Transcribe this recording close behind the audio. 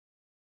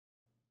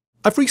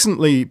I've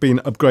recently been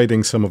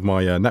upgrading some of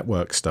my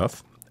network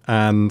stuff,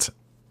 and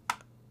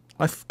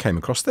I came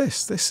across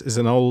this. This is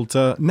an old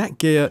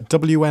Netgear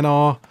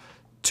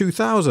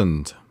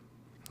WNR2000.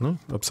 Oh,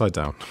 upside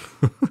down.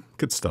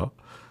 Good start.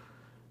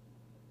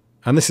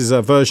 And this is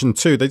version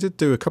 2. They did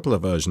do a couple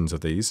of versions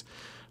of these.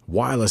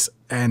 Wireless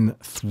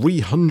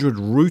N300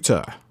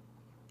 router.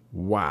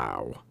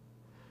 Wow.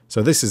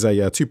 So this is a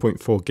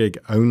 2.4 gig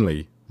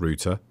only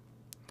router.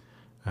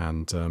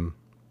 And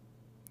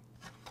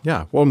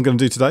yeah, what I'm going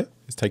to do today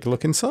is take a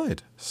look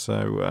inside.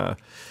 So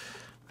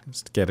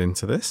let's get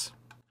into this.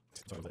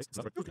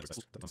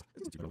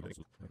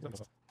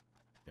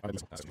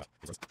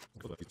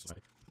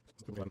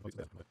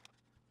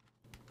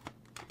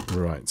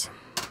 Right.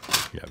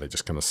 Yeah, they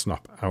just kind of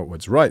snap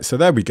outwards. Right, so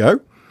there we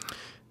go.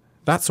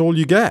 That's all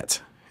you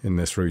get in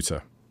this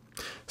router.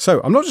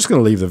 So I'm not just going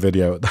to leave the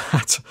video at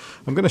that.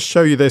 I'm going to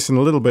show you this in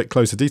a little bit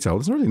closer detail.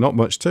 There's really not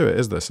much to it,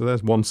 is there? So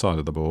there's one side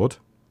of the board.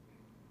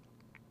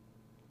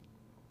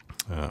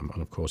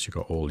 And of course you've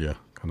got all your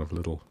kind of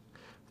little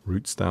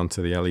routes down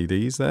to the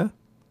LEDs there.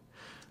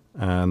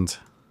 And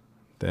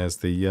there's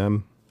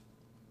the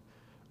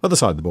other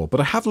side of the board.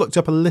 But I have looked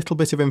up a little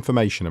bit of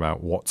information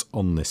about what's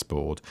on this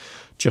board,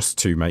 just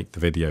to make the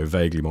video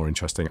vaguely more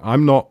interesting.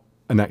 I'm not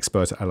an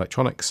expert at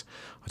electronics.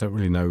 I don't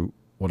really know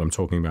what I'm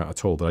talking about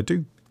at all, but I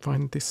do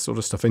find this sort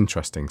of stuff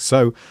interesting.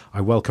 So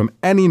I welcome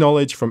any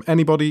knowledge from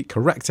anybody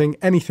correcting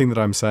anything that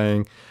I'm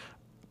saying,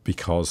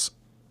 because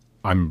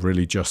I'm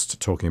really just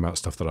talking about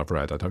stuff that I've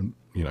read. I don't,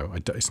 you know,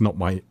 it's not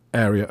my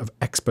area of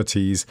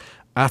expertise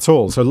at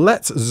all. So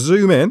let's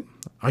zoom in.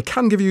 I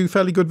can give you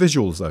fairly good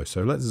visuals though.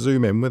 So let's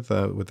zoom in with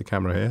the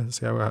camera here.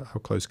 Let's see how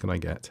close can I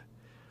get.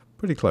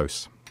 Pretty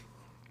close.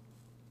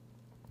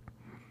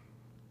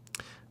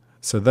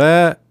 So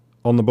there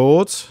on the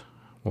board,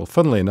 well,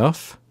 funnily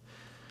enough,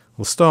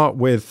 we'll start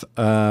with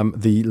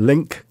the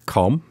link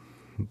com.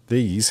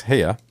 These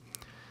here,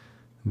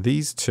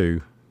 these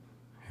two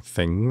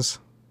things.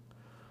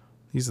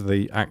 These are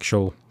the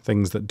actual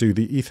things that do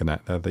the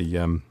Ethernet. They're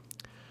the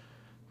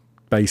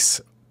base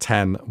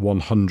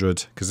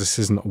 10-100, because this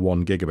isn't a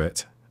 1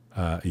 gigabit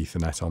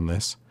Ethernet on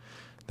this.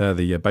 They're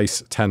the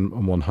base 10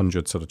 and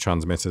 100 sort of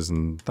transmitters,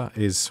 and that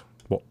is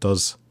what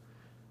does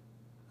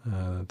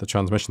the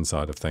transmission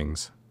side of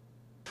things.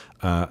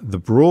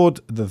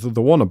 The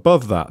one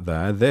above that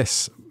there,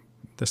 this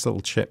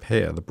little chip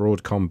here, the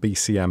Broadcom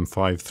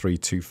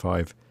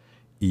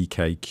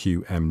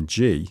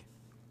BCM5325EKQMG,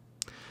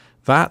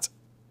 that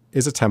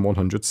is a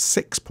 10-100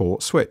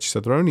 6-port switch. So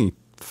there are only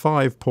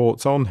 5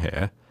 ports on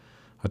here.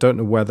 I don't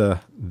know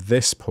whether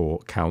this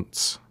port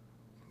counts,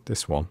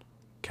 this one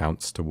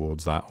counts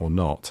towards that or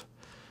not,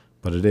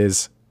 but it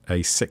is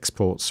a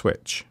 6-port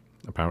switch,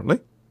 apparently,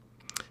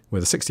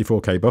 with a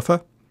 64K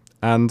buffer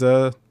and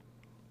a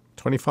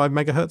 25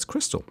 megahertz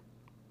crystal.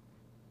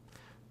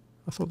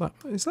 I thought that,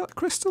 is that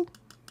crystal?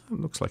 It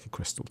looks like a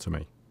crystal to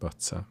me,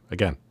 but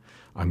again,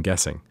 I'm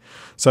guessing.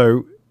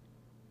 So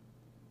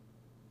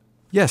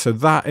yeah, so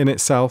that in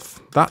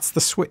itself, that's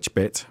the switch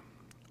bit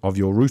of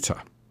your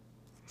router.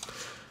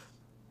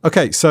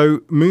 Okay,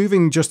 so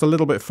moving just a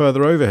little bit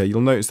further over here,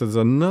 you'll notice there's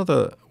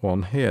another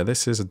one here.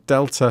 This is a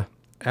Delta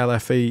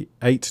LFE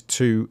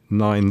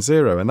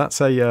 8290, and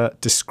that's a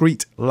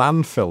discrete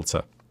LAN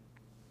filter.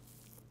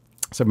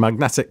 So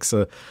magnetics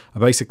are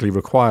basically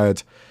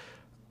required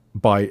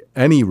by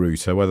any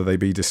router, whether they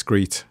be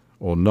discrete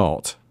or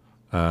not,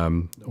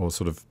 or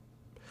sort of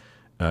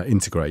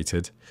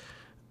integrated.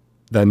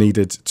 They're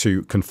needed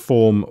to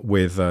conform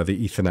with the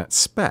Ethernet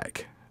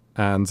spec.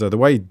 And the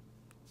way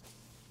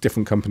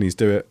different companies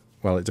do it,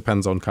 well, it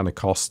depends on kind of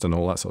cost and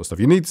all that sort of stuff.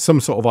 You need some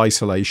sort of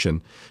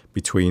isolation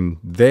between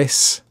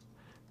this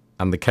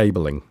and the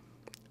cabling.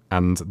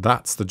 And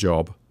that's the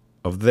job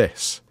of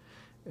this.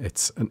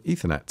 It's an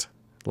Ethernet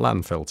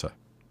LAN filter.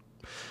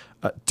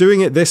 Doing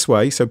it this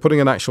way, so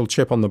putting an actual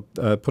chip on the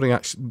a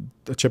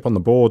chip on the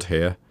board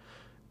here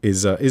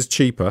is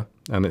cheaper,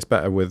 and it's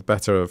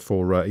better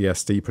for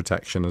ESD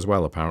protection as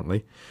well,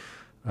 apparently.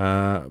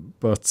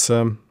 But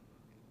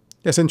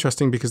it's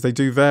interesting because they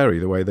do vary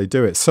the way they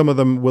do it. Some of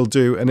them will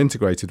do an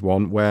integrated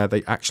one where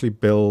they actually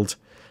build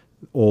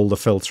all the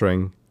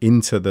filtering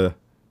into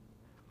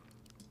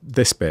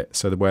this bit,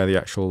 so where the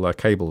actual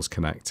cables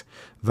connect.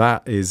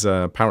 That is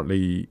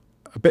apparently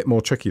a bit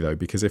more tricky though,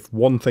 because if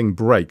one thing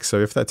breaks, so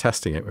if they're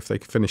testing it, if they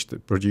finish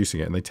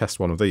producing it and they test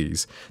one of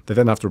these, they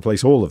then have to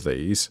replace all of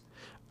these,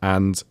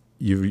 and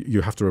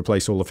you have to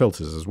replace all the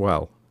filters as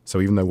well. So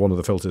even though one of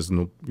the filters,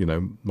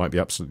 might be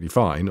absolutely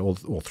fine, or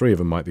 3 of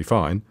them might be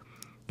fine,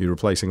 you're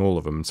replacing all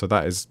of them. So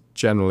that is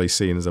generally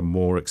seen as a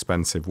more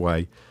expensive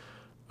way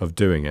of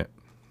doing it.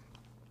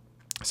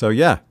 So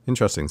yeah,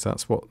 interesting. So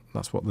that's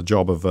what the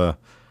job of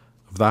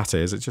that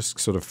is. It just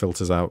sort of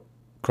filters out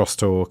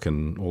crosstalk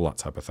and all that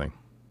type of thing.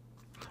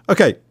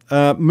 Okay,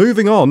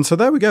 moving on. So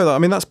there we go. I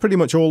mean, that's pretty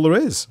much all there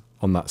is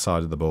on that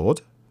side of the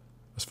board,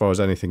 as far as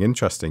anything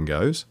interesting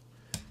goes.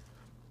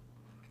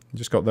 You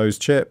just got those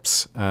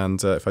chips,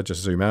 and if I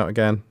just zoom out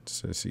again,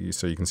 so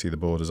you can see the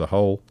board as a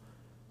whole.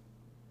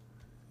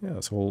 Yeah,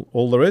 that's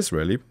all there is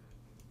really.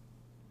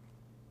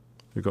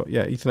 We've got,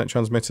 yeah, Ethernet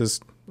transmitters,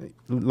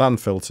 LAN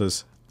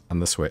filters,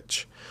 and the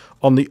switch.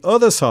 On the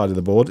other side of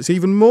the board, it's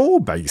even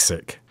more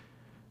basic.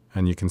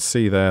 And you can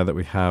see there that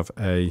we have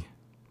a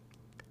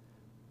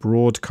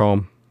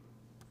Broadcom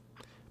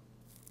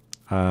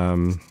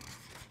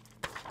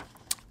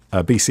a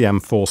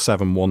BCM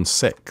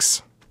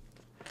 4716.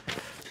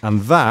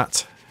 And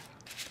that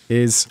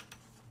is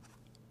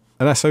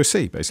an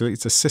SoC, basically.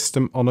 It's a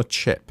system on a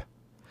chip.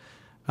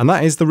 And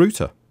that is the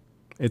router.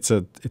 It's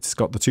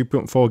got the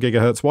 2.4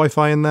 gigahertz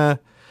Wi-Fi in there.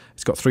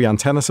 It's got 3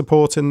 antenna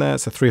support in there.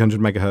 It's a 300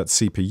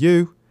 megahertz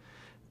CPU.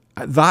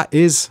 That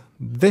is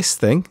this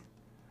thing.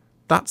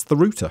 That's the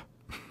router.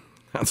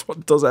 That's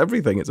what does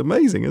everything. It's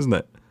amazing, isn't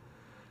it?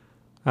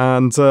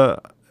 And I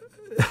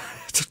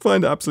just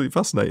find it absolutely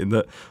fascinating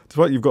that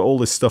despite you've got all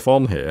this stuff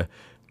on here,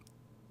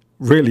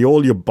 really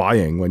all you're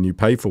buying when you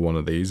pay for one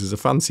of these is a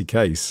fancy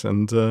case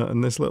and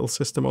this little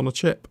system on a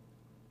chip.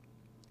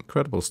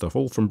 Incredible stuff,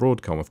 all from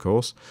Broadcom, of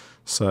course.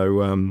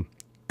 So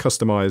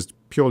customized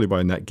purely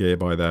by Netgear,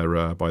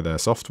 by their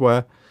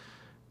software,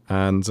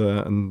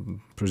 and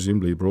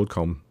presumably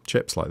Broadcom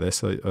chips like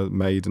this are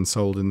made and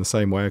sold in the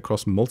same way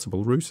across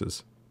multiple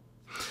routers.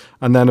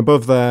 And then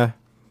above there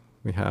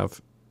we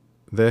have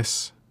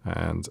this,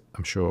 and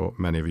I'm sure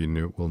many of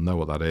you will know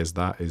what that is.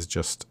 That is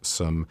just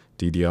some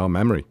DDR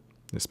memory.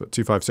 It's about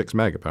 256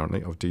 meg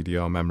apparently of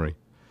DDR memory.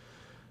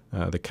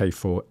 The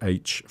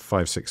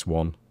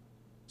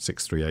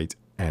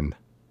K4H561638N.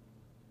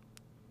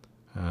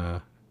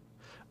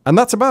 And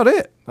that's about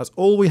it. That's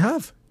all we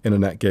have in a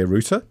Netgear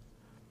router.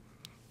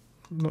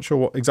 I'm not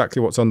sure exactly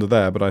what's under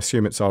there, but I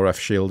assume it's RF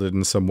shielded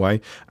in some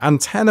way.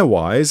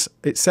 Antenna-wise,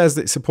 it says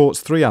that it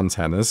supports 3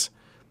 antennas.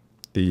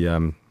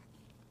 The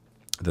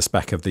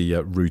spec of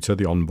the router,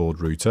 the onboard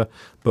router.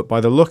 But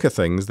by the look of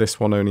things, this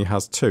one only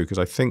has 2, because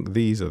I think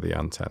these are the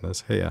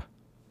antennas here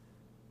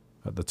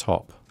at the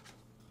top.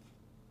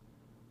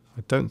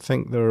 I don't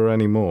think there are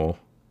any more.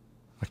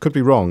 I could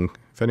be wrong.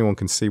 If anyone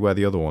can see where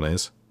the other one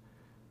is,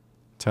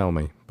 tell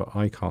me, but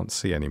I can't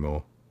see any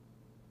more.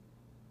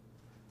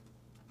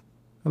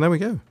 And there we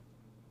go.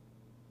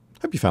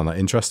 Hope you found that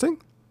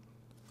interesting.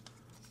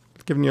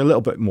 Giving you a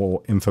little bit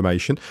more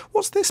information.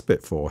 What's this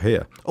bit for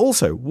here?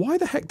 Also, why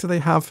the heck do they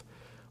have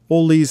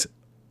all these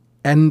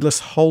endless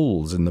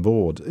holes in the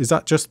board? Is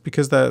that just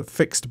because they're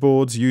fixed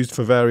boards used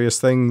for various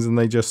things and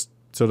they just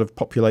sort of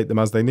populate them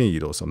as they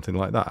need or something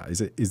like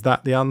that? Is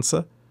that the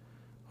answer?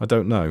 I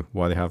don't know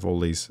why they have all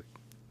these.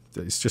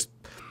 It's just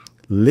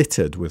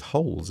littered with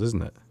holes,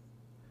 isn't it?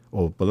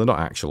 Or, well, they're not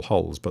actual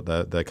holes, but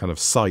they're kind of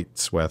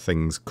sites where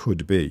things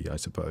could be, I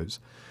suppose.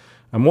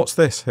 And what's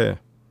this here?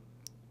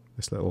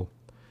 This little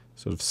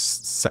sort of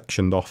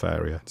sectioned off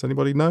area. Does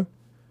anybody know?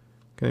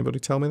 Can anybody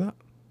tell me that?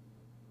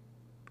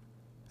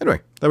 Anyway,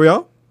 there we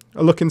are.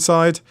 A look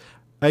inside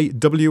a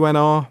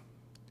WNR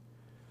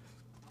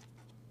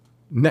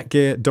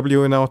Netgear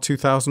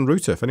WNR2000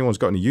 router. If anyone's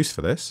got any use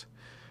for this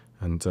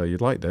and you'd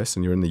like this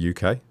and you're in the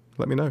UK,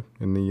 let me know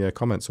in the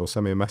comments or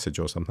send me a message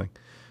or something.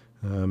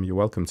 You're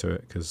welcome to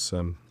it, because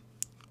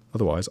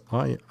otherwise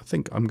I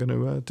think I'm going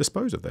to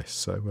dispose of this.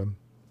 So,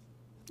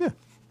 yeah.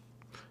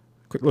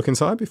 Quick look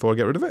inside before I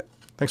get rid of it.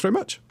 Thanks very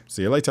much.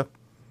 See you later.